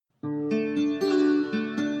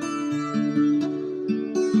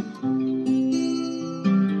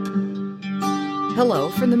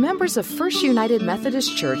Hello from the members of First United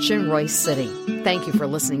Methodist Church in Royse City. Thank you for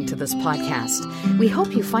listening to this podcast. We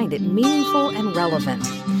hope you find it meaningful and relevant.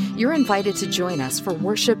 You're invited to join us for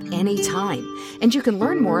worship anytime, and you can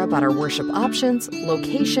learn more about our worship options,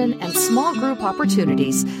 location, and small group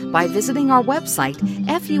opportunities by visiting our website,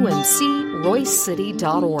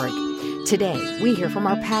 fumcroysecity.org. Today, we hear from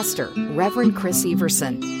our pastor, Reverend Chris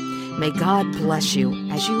Everson. May God bless you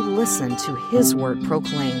as you listen to His word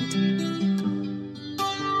proclaimed.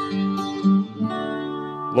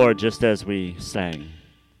 Lord, just as we sang,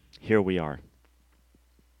 here we are.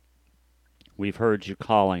 We've heard you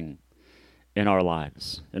calling in our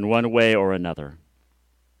lives in one way or another.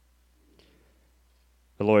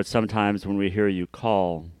 But Lord, sometimes when we hear you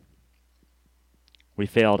call, we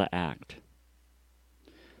fail to act.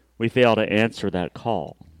 We fail to answer that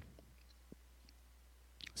call.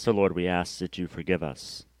 So Lord, we ask that you forgive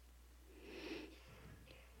us.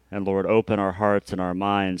 And Lord, open our hearts and our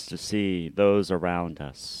minds to see those around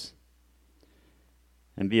us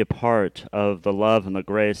and be a part of the love and the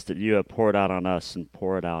grace that you have poured out on us and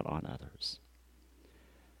poured out on others.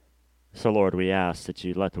 So Lord, we ask that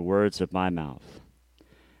you let the words of my mouth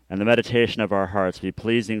and the meditation of our hearts be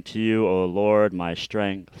pleasing to you, O Lord, my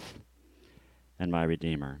strength and my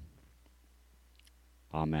Redeemer.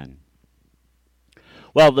 Amen.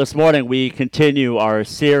 Well, this morning we continue our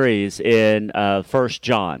series in 1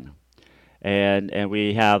 John, and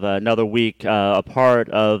we have another week a part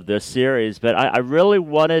of this series. But I really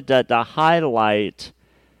wanted to highlight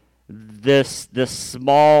this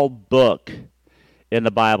small book in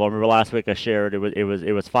the Bible. I remember last week I shared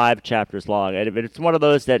it was 5 chapters long, and it's one of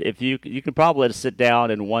those that if you can probably just sit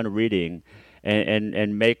down in one reading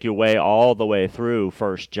and make your way all the way through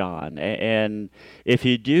 1 John. And if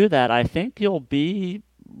you do that, I think you'll be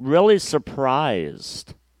really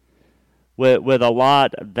surprised with a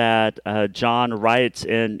lot that John writes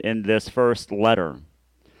in this first letter.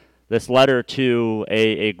 This letter to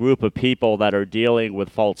a group of people that are dealing with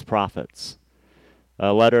false prophets.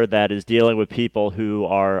 A letter that is dealing with people who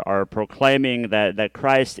are proclaiming that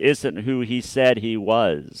Christ isn't who he said he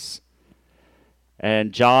was.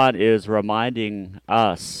 And John is reminding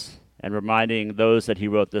us and reminding those that he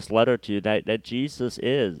wrote this letter to that Jesus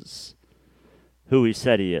is who he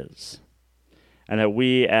said he is. And that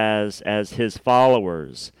we as his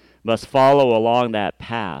followers must follow along that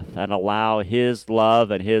path and allow his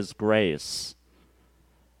love and his grace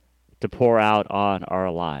to pour out on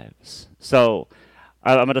our lives. So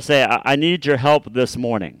I'm going to say I need your help this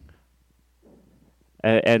morning.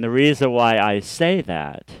 And the reason why I say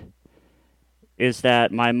that is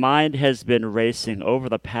that my mind has been racing over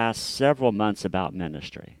the past several months about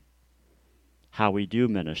ministry, how we do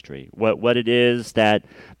ministry, what it is that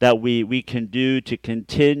we can do to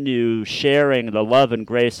continue sharing the love and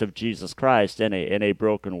grace of Jesus Christ in a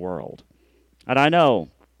broken world. And I know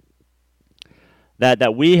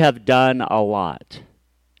that we have done a lot.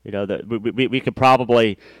 You know, that we could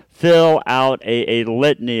probably fill out a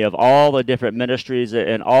litany of all the different ministries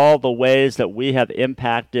and all the ways that we have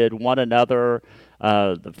impacted one another,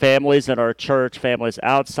 the families in our church, families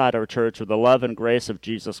outside our church, with the love and grace of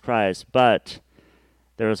Jesus Christ. But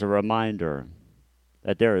there is a reminder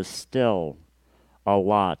that there is still a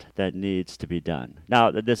lot that needs to be done. Now,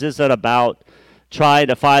 this isn't about trying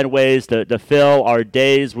to find ways to fill our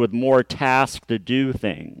days with more tasks to do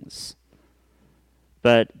things.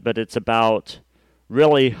 But it's about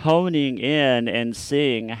really honing in and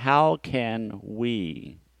seeing how can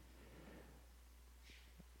we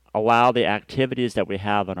allow the activities that we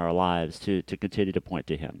have in our lives to continue to point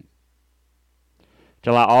to him. To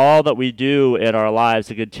allow all that we do in our lives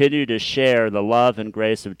to continue to share the love and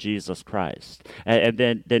grace of Jesus Christ. And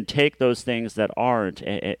then take those things that aren't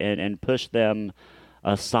and push them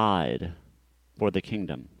aside for the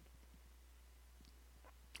kingdom.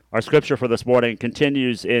 Our scripture for this morning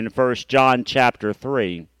continues in 1 John chapter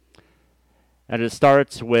 3, and it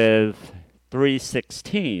starts with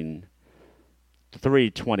 3:16 to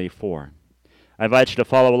 3:24. I invite you to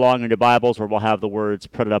follow along in your Bibles, where we'll have the words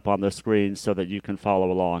printed up on the screen so that you can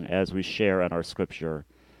follow along as we share in our scripture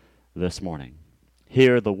this morning.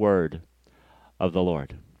 Hear the word of the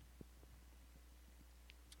Lord.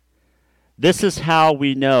 This is how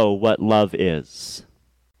we know what love is.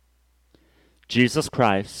 Jesus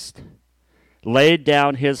Christ laid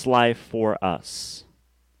down his life for us,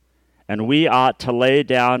 and we ought to lay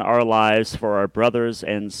down our lives for our brothers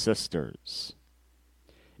and sisters.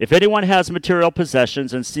 If anyone has material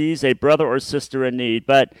possessions and sees a brother or sister in need,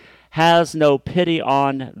 but has no pity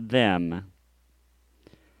on them,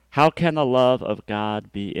 how can the love of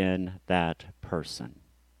God be in that person?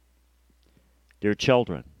 Dear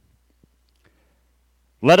children,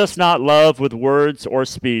 Let us not love with words or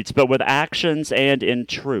speech, but with actions and in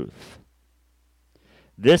truth.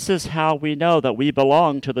 This is how we know that we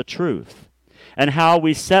belong to the truth, and how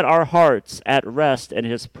we set our hearts at rest in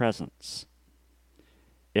his presence.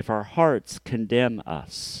 If our hearts condemn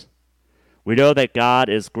us, we know that God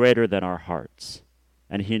is greater than our hearts,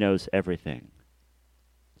 and he knows everything.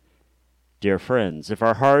 Dear friends, if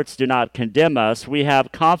our hearts do not condemn us, we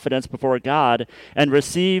have confidence before God and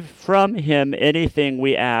receive from him anything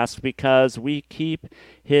we ask, because we keep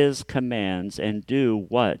his commands and do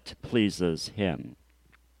what pleases him.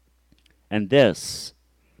 And this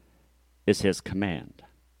is his command: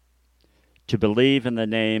 to believe in the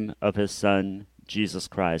name of his Son, Jesus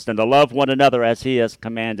Christ, and to love one another as he has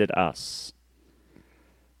commanded us.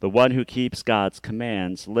 The one who keeps God's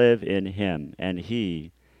commands live in him, and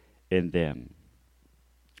he in them.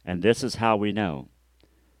 And this is how we know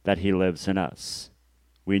that he lives in us.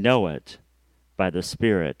 We know it by the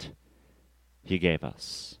Spirit he gave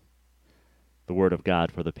us. The word of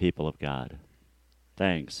God for the people of God.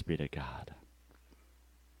 Thanks be to God.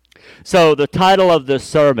 So the title of this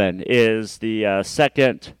sermon is the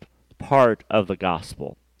second part of the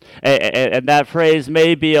gospel. And that phrase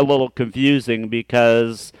may be a little confusing,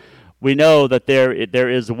 because we know that there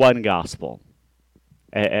is one gospel.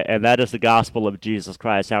 And that is the gospel of Jesus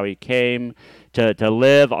Christ, how he came to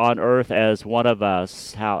live on earth as one of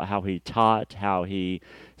us, how he taught, how he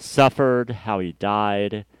suffered, how he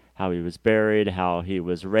died, how he was buried, how he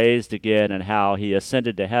was raised again, and how he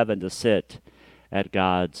ascended to heaven to sit at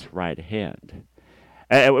God's right hand.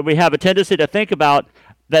 And we have a tendency to think about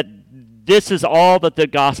that this is all that the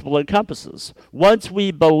gospel encompasses. Once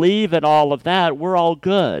we believe in all of that, we're all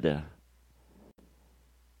good.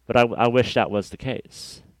 But I wish that was the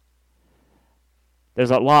case.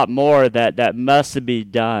 There's a lot more that must be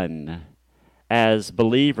done as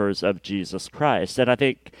believers of Jesus Christ. And I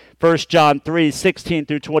think 1 John 3:16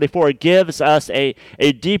 through 24 gives us a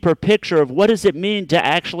deeper picture of what does it mean to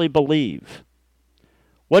actually believe.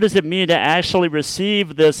 What does it mean to actually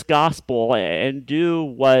receive this gospel and do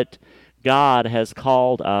what God has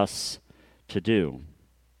called us to do?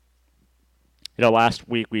 You know, last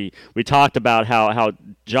week we talked about how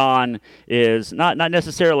John is not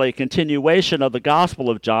necessarily a continuation of the Gospel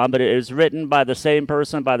of John, but it is written by the same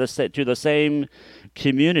person, to the same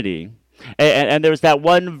community. And there's that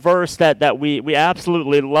one verse that we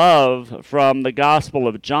absolutely love from the Gospel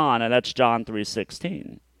of John, and that's John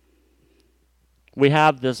 3:16. We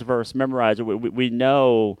have this verse memorized. We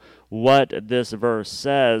know what this verse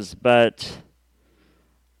says, but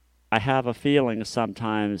I have a feeling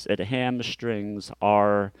sometimes it hamstrings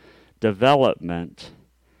our development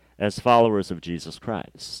as followers of Jesus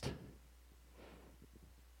Christ.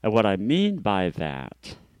 And what I mean by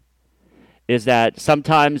that is that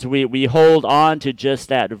sometimes we hold on to just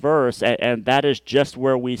that verse, and that is just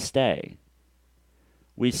where we stay.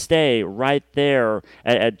 We stay right there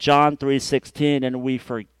at John 3:16, and we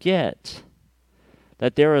forget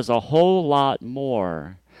that there is a whole lot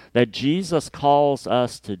more that Jesus calls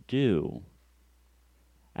us to do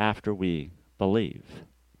after we believe.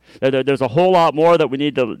 There's a whole lot more that we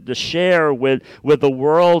need to share with the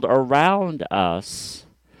world around us,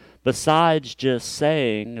 besides just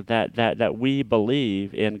saying that we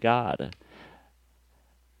believe in God.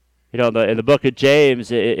 You know, in the book of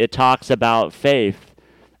James, it talks about faith.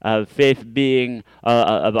 Faith being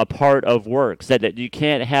a part of works, that you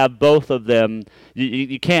can't have both of them.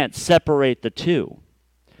 You can't separate the two.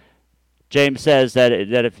 James says that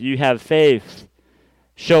if you have faith,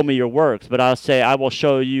 show me your works. But I'll say, I will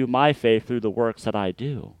show you my faith through the works that I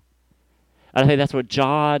do. And I think that's what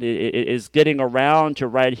John is getting around to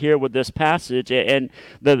right here with this passage. And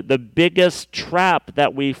the biggest trap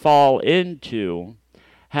that we fall into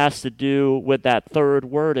has to do with that third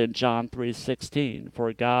word in John 3:16.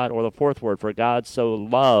 For God, or the fourth word, for God so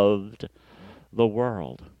loved the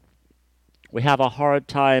world. We have a hard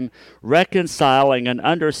time reconciling and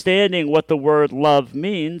understanding what the word love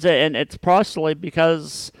means, and it's partially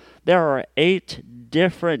because there are 8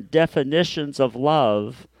 different definitions of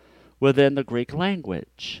love within the Greek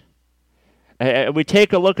language. We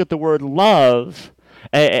take a look at the word love,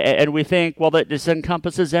 and we think, well, that this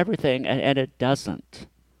encompasses everything, and it doesn't.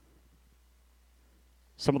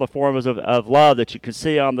 Some of the forms of love that you can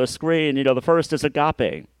see on the screen, you know, the first is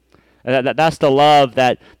agape. That's the love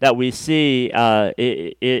that we see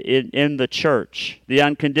in the church. The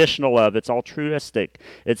unconditional love. It's altruistic.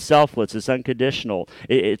 It's selfless. It's unconditional.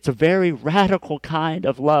 It's a very radical kind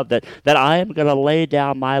of love that I am going to lay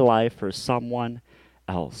down my life for someone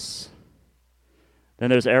else. Then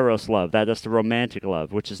there's eros love. That's the romantic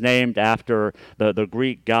love, which is named after the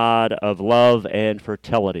Greek god of love and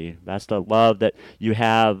fertility. That's the love that you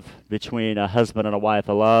have between a husband and a wife,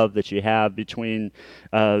 a love that you have between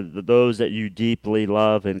those that you deeply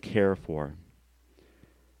love and care for.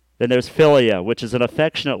 Then there's philia, which is an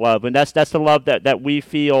affectionate love, and that's the love that we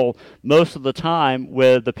feel most of the time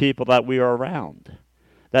with the people that we are around.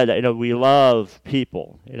 That we love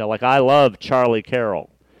people. Like I love Charlie Carroll.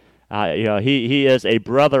 He is a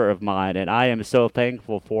brother of mine, and I am so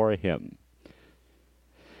thankful for him.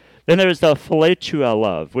 Then there's the philautia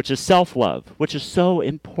love, which is self-love, which is so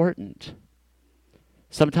important.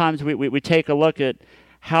 Sometimes we take a look at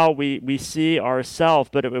how we see ourselves,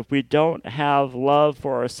 but if we don't have love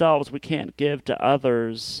for ourselves, we can't give to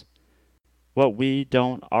others what we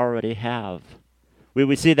don't already have.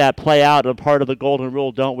 We see that play out in part of the golden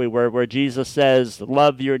rule, don't we, where Jesus says,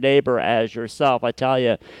 love your neighbor as yourself. I tell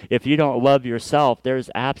you, if you don't love yourself, there's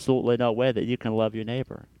absolutely no way that you can love your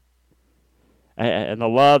neighbor. And the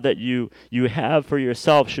love that you have for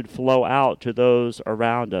yourself should flow out to those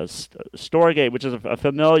around us. Storge, which is a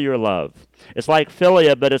familiar love. It's like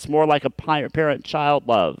philia, but it's more like a parent-child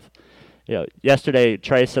love. Yesterday,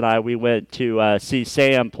 Trace and I, we went to see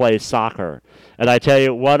Sam play soccer. And I tell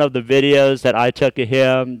you, one of the videos that I took of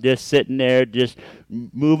him just sitting there, just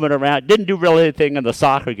moving around, didn't do really anything in the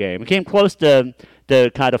soccer game. He came close to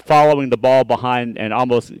kind of following the ball behind and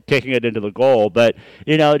almost kicking it into the goal. But,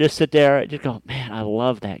 just sit there and just go, man, I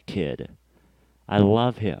love that kid. I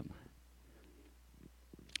love him.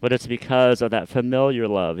 But it's because of that familiar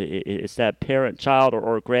love. It's that parent-child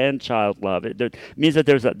or grandchild love. It means that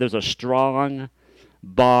there's a strong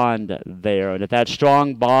bond there. And if that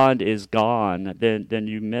strong bond is gone, then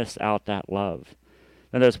you miss out that love.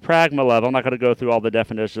 And there's pragma love. I'm not going to go through all the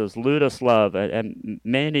definitions. Ludus love and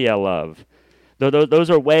mania love. Those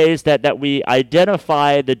are ways that we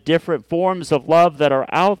identify the different forms of love that are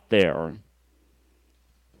out there.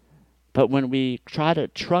 But when we try to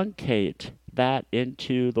truncate that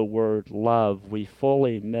into the word love, we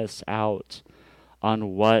fully miss out on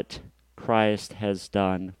what Christ has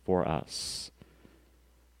done for us.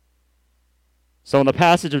 So in the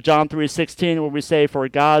passage of John 3:16, where we say, for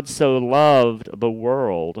God so loved the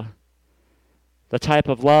world, the type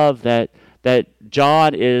of love that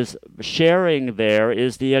John is sharing there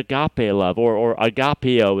is the agape love, or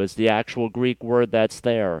agapio is the actual Greek word that's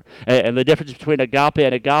there. And the difference between agape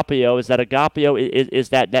and agapio is that agapio is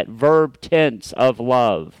that verb tense of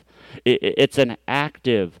love. It's an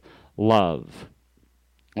active love.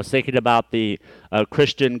 I was thinking about the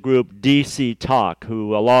Christian group DC Talk,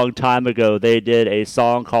 who a long time ago, they did a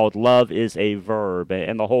song called Love is a Verb.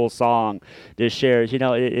 And the whole song just shares,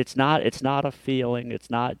 it's not a feeling. It's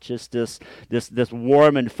not just this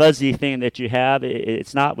warm and fuzzy thing that you have.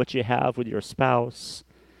 It's not what you have with your spouse.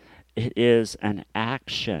 It is an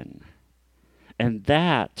action. And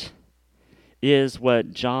that is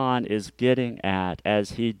what John is getting at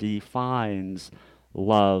as he defines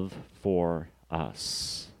love for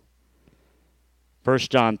us. 1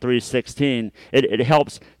 John 3:16, it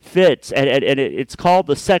helps fits, and it's called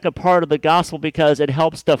the second part of the gospel because it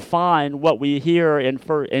helps define what we hear in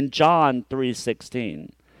John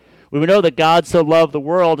 3:16. We know that God so loved the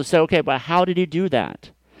world to say, okay, but how did he do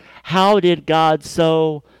that? How did God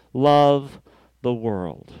so love the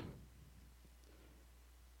world?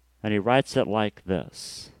 And he writes it like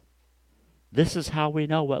this. This is how we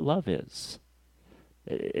know what love is.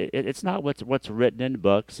 It's not what's written in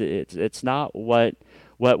books. It's not what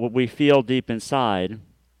we feel deep inside.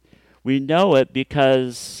 We know it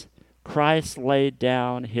because Christ laid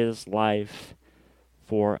down his life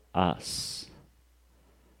for us.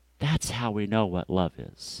 That's how we know what love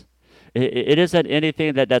is. It isn't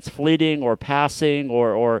anything that's fleeting or passing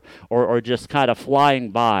or just kind of flying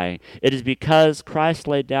by. It is because Christ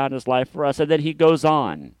laid down his life for us. And then he goes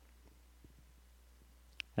on.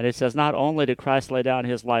 And it says, not only did Christ lay down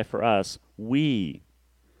his life for us, we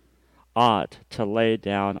ought to lay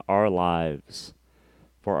down our lives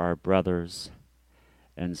for our brothers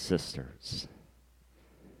and sisters.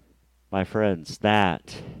 My friends,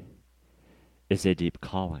 that is a deep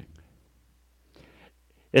calling.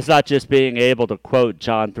 It's not just being able to quote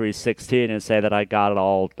John 3:16 and say that I got it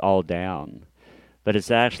all down, but it's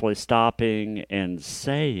actually stopping and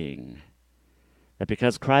saying that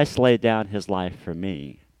because Christ laid down his life for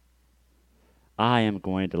me, I am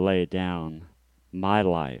going to lay down my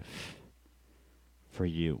life for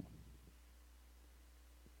you.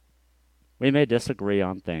 We may disagree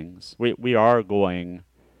on things. We are going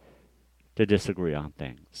to disagree on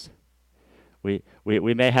things. We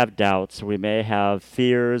may have doubts. We may have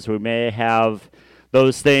fears. We may have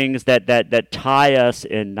those things that tie us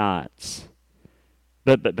in knots.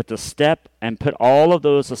 But to step and put all of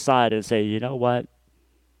those aside and say, you know what?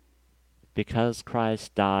 Because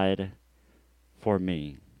Christ died for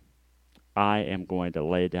me, I am going to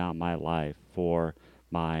lay down my life for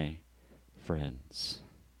my friends.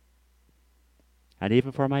 And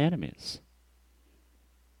even for my enemies.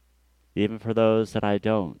 Even for those that I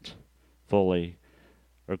don't fully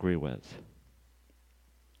agree with.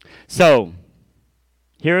 So,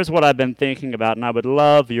 here's what I've been thinking about, and I would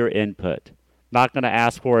love your input. Not going to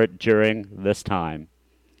ask for it during this time.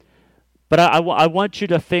 But I want you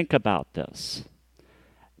to think about this.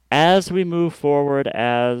 As we move forward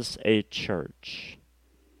as a church,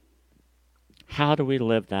 how do we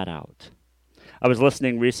live that out? I was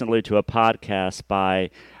listening recently to a podcast by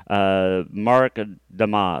Mark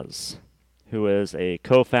Damas, who is a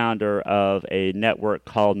co-founder of a network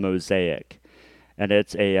called Mosaic. And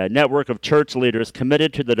it's a network of church leaders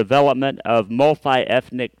committed to the development of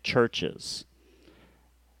multi-ethnic churches.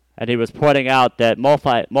 And he was pointing out that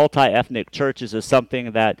multi-ethnic churches is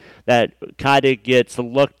something that kind of gets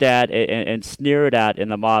looked at and sneered at in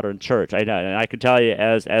the modern church. I know, and I can tell you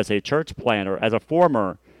as a church planner, as a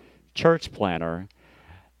former church planner,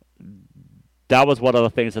 that was one of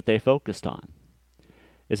the things that they focused on.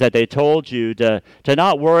 Is that they told you to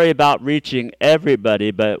not worry about reaching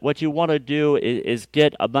everybody, but what you want to do is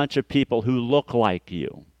get a bunch of people who look like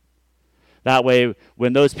you. That way,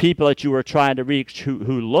 when those people that you are trying to reach who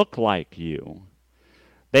look like you,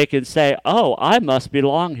 they can say, oh, I must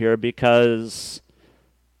belong here because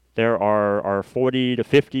there are 40 to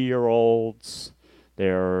 50-year-olds,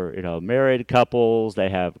 they're married couples, they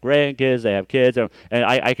have grandkids, they have kids, and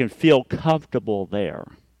I can feel comfortable there.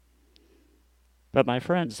 But my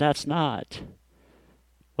friends, that's not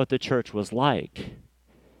what the church was like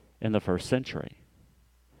in the first century.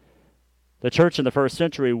 The church in the first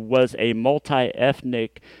century was a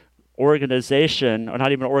multi-ethnic organization, or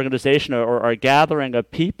not even an organization, or a gathering of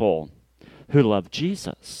people who loved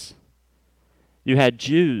Jesus. You had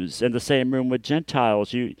Jews in the same room with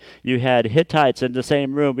Gentiles. You had Hittites in the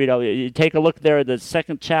same room. You take a look there at the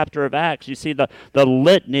second chapter of Acts. You see the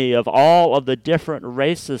litany of all of the different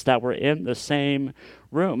races that were in the same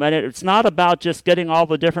room. And it's not about just getting all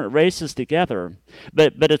the different races together,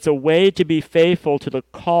 but it's a way to be faithful to the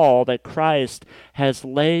call that Christ has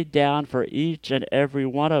laid down for each and every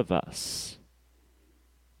one of us.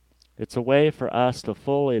 It's a way for us to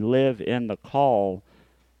fully live in the call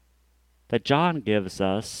that John gives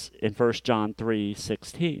us in 1 John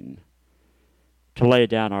 3:16, to lay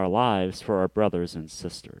down our lives for our brothers and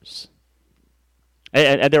sisters.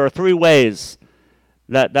 And there are three ways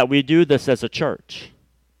that we do this as a church.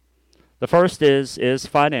 The first is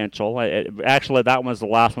financial. Actually, that one's the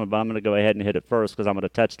last one, but I'm going to go ahead and hit it first because I'm going to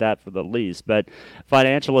touch that for the least. But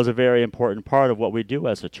financial is a very important part of what we do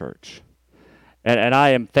as a church. And I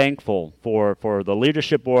am thankful for the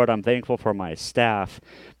leadership board. I'm thankful for my staff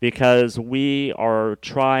because we are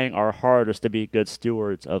trying our hardest to be good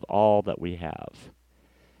stewards of all that we have.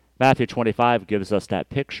 Matthew 25 gives us that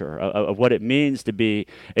picture of what it means to be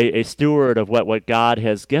a steward of what God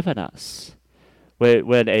has given us.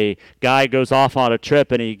 When a guy goes off on a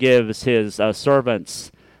trip and he gives his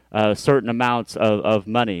servants certain amounts of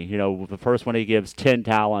money. The first one he gives 10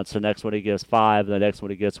 talents, the next one he gives 5, the next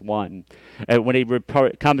one he gets 1. And when he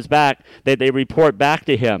comes back, they report back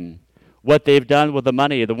to him what they've done with the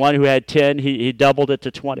money. The one who had 10, he doubled it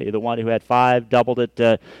to 20. The one who had 5 doubled it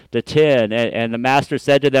to 10. And the master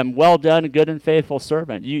said to them, well done, good and faithful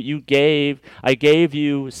servant. I gave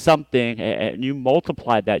you something, and you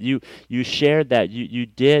multiplied that. You shared that. You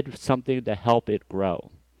did something to help it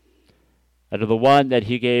grow. And to the one that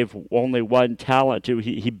he gave only 1 talent to,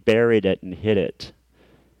 he buried it and hid it.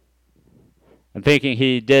 And thinking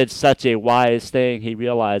he did such a wise thing, he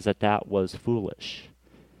realized that was foolish.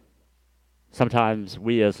 Sometimes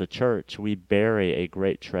we as a church, we bury a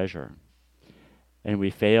great treasure, and we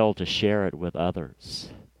fail to share it with others.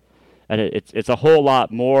 And it's a whole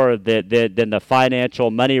lot more than the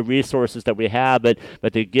financial money resources that we have, but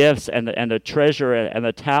the gifts and the treasure and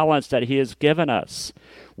the talents that he has given us.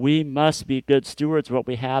 We must be good stewards of what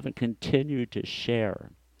we have and continue to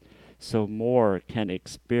share so more can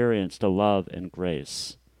experience the love and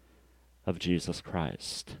grace of Jesus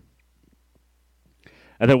Christ.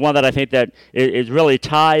 And the one that I think that is really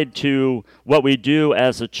tied to what we do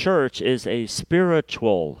as a church is a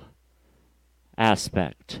spiritual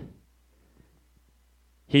aspect.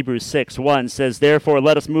 Hebrews 6:1 says, therefore,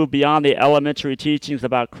 let us move beyond the elementary teachings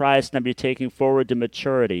about Christ and be taking forward to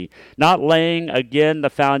maturity, not laying again the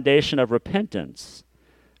foundation of repentance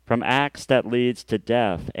from acts that leads to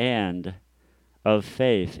death and of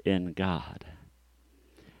faith in God.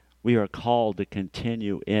 We are called to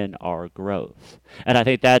continue in our growth. And I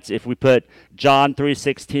think that's, if we put John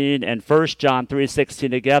 3:16 and 1 John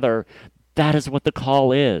 3:16 together, that is what the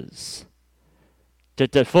call is.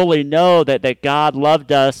 To fully know that God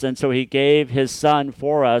loved us, and so he gave his son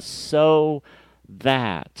for us so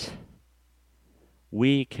that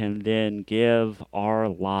we can then give our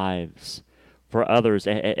lives for others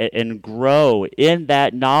and grow in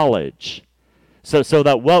that knowledge. So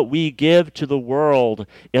that what we give to the world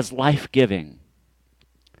is life-giving.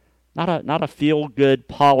 Not a feel-good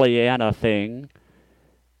Pollyanna thing,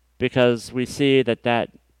 because we see that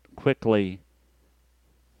quickly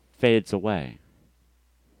fades away.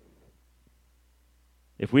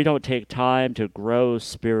 If we don't take time to grow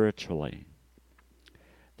spiritually,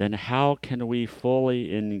 then how can we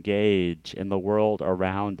fully engage in the world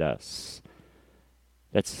around us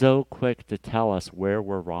that's so quick to tell us where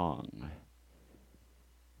we're wrong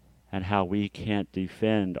and how we can't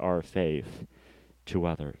defend our faith to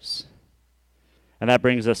others? And that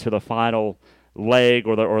brings us to the final leg,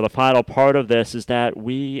 or the final part of this, is that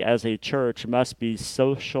we as a church must be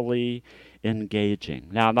socially engaging.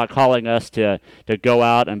 Now, I'm not calling us to go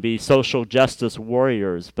out and be social justice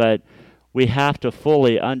warriors, but we have to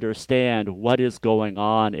fully understand what is going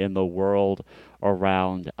on in the world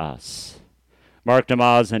around us. Mark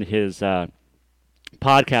Namaaz, in his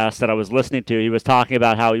podcast that I was listening to, he was talking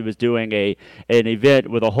about how he was doing an event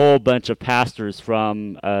with a whole bunch of pastors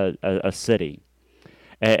from a city.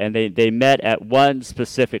 And they met at one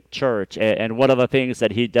specific church. And one of the things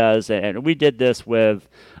that he does, and we did this with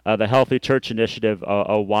the Healthy Church Initiative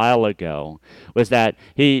a while ago, was that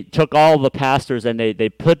he took all the pastors and they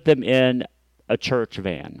put them in a church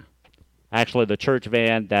van. Actually, the church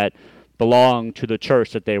van that belonged to the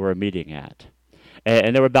church that they were meeting at.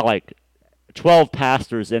 And there were about 12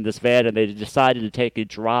 pastors in this van, and they decided to take a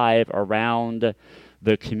drive around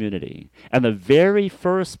the community. And the very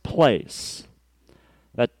first place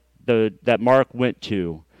that Mark went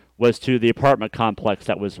to was to the apartment complex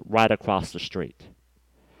that was right across the street.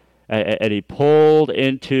 And he pulled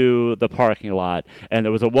into the parking lot, and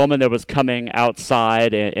there was a woman that was coming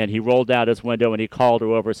outside, and he rolled down his window, and he called her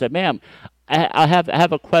over and said, "Ma'am, I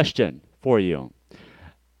have a question for you.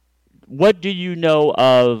 What do you know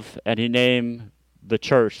of," and he named the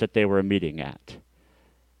church that they were meeting at.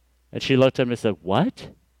 And she looked at him and said,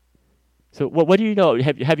 "What? So what do you know?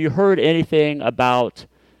 Have you heard anything about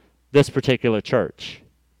this particular church?"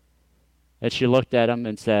 And she looked at him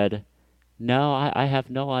and said, "No, I have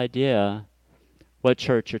no idea what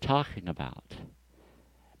church you're talking about."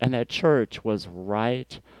 And that church was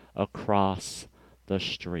right across the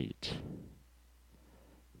street.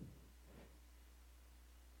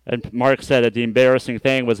 And Mark said that the embarrassing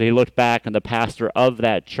thing was he looked back, and the pastor of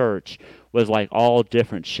that church was like all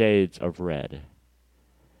different shades of red.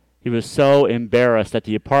 He was so embarrassed that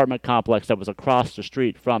the apartment complex that was across the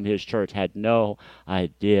street from his church had no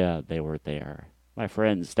idea they were there. My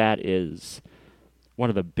friends, that is one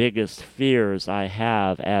of the biggest fears I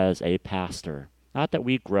have as a pastor. Not that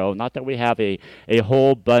we grow, not that we have a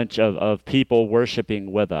whole bunch of people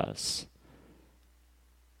worshiping with us,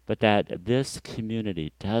 but that this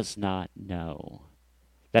community does not know.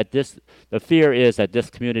 The fear is that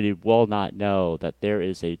this community will not know that there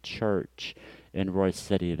is a church in Royse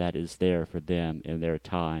City that is there for them in their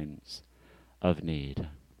times of need.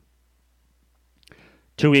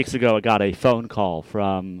 2 weeks ago, I got a phone call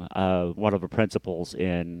from one of the principals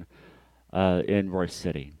in Royse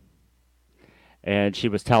City. And she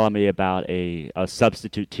was telling me about a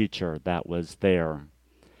substitute teacher that was there.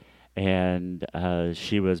 And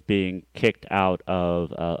she was being kicked out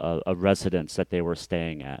of a residence that they were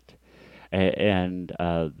staying at. And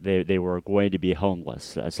they were going to be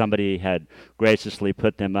homeless. Somebody had graciously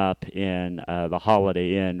put them up in the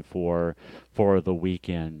Holiday Inn for the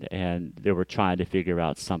weekend, and they were trying to figure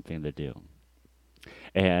out something to do.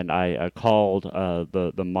 And I called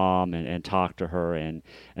the mom and talked to her, and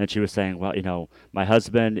she was saying, well, my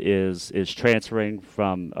husband is transferring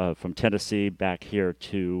from Tennessee back here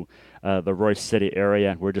to the Royse City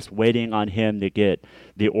area, and we're just waiting on him to get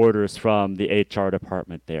the orders from the HR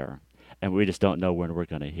department there. And we just don't know when we're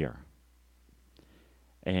going to hear.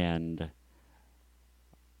 And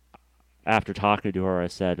after talking to her, I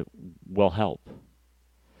said, we'll help.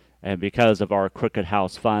 And because of our Crooked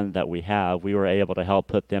House fund that we have, we were able to help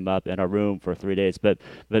put them up in a room for 3 days. But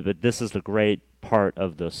this is the great part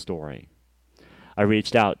of the story. I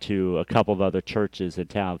reached out to a couple of other churches in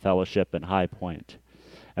town, Fellowship and High Point,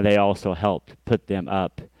 and they also helped put them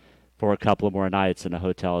up for a couple of more nights in a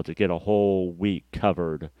hotel to get a whole week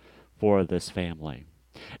covered for this family.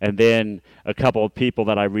 And then a couple of people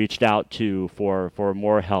that I reached out to for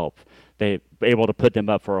more help, they were able to put them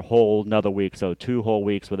up for a whole another week, so 2 whole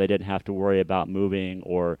weeks where they didn't have to worry about moving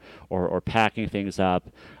or packing things up.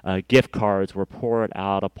 Gift cards were poured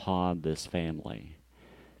out upon this family.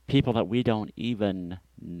 People that we don't even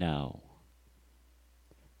know.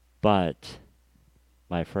 But,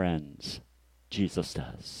 my friends, Jesus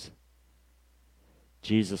does.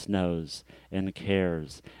 Jesus knows and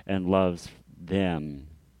cares and loves them.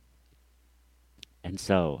 And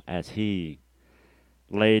so, as he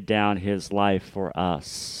laid down his life for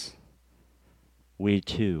us, we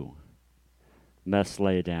too must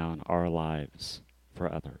lay down our lives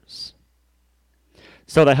for others.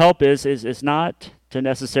 So the help is not to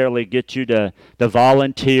necessarily get you to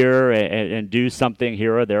volunteer and do something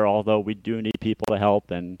here or there, although we do need people to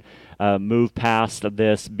help and move past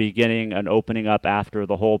this beginning and opening up after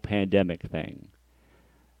the whole pandemic thing.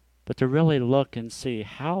 But to really look and see,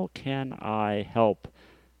 how can I help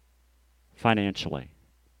financially?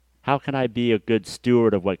 How can I be a good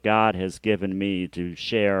steward of what God has given me to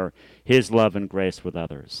share his love and grace with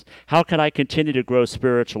others? How can I continue to grow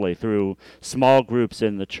spiritually through small groups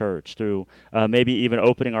in the church, through maybe even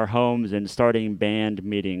opening our homes and starting band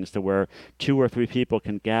meetings to where 2 or 3 people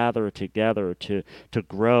can gather together to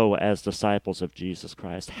grow as disciples of Jesus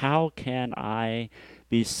Christ? How can I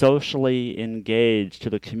be socially engaged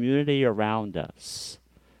to the community around us,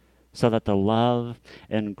 so that the love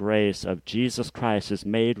and grace of Jesus Christ is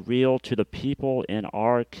made real to the people in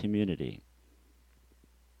our community,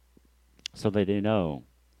 so that they know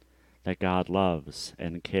that God loves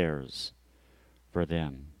and cares for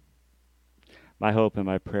them? My hope and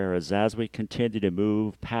my prayer is, as we continue to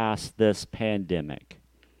move past this pandemic,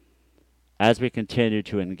 as we continue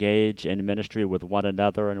to engage in ministry with one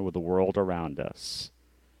another and with the world around us,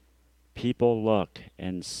 people look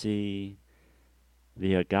and see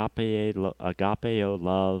the agapeo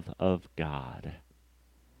love of God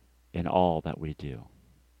in all that we do.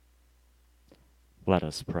 Let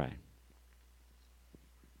us pray.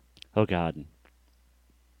 Oh God,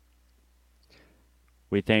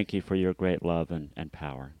 we thank you for your great love and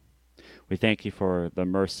power. We thank you for the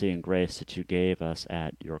mercy and grace that you gave us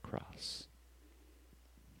at your cross.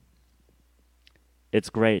 It's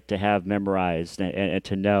great to have memorized and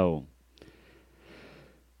to know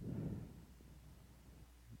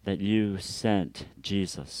that you sent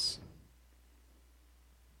Jesus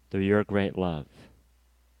through your great love,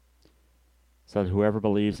 so that whoever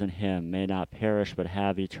believes in him may not perish but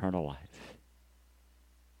have eternal life.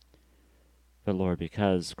 But Lord,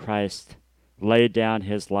 because Christ laid down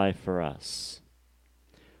his life for us,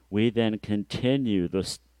 we then continue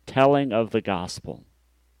the telling of the gospel.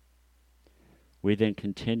 We then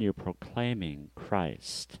continue proclaiming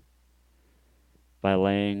Christ by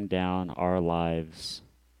laying down our lives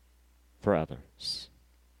for others.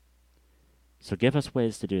 So give us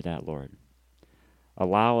ways to do that, Lord.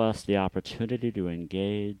 Allow us the opportunity to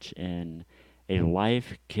engage in a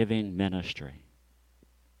life-giving ministry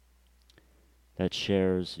that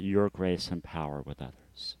shares your grace and power with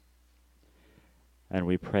others. And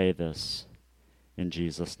we pray this in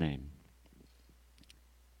Jesus' name.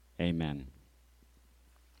 Amen.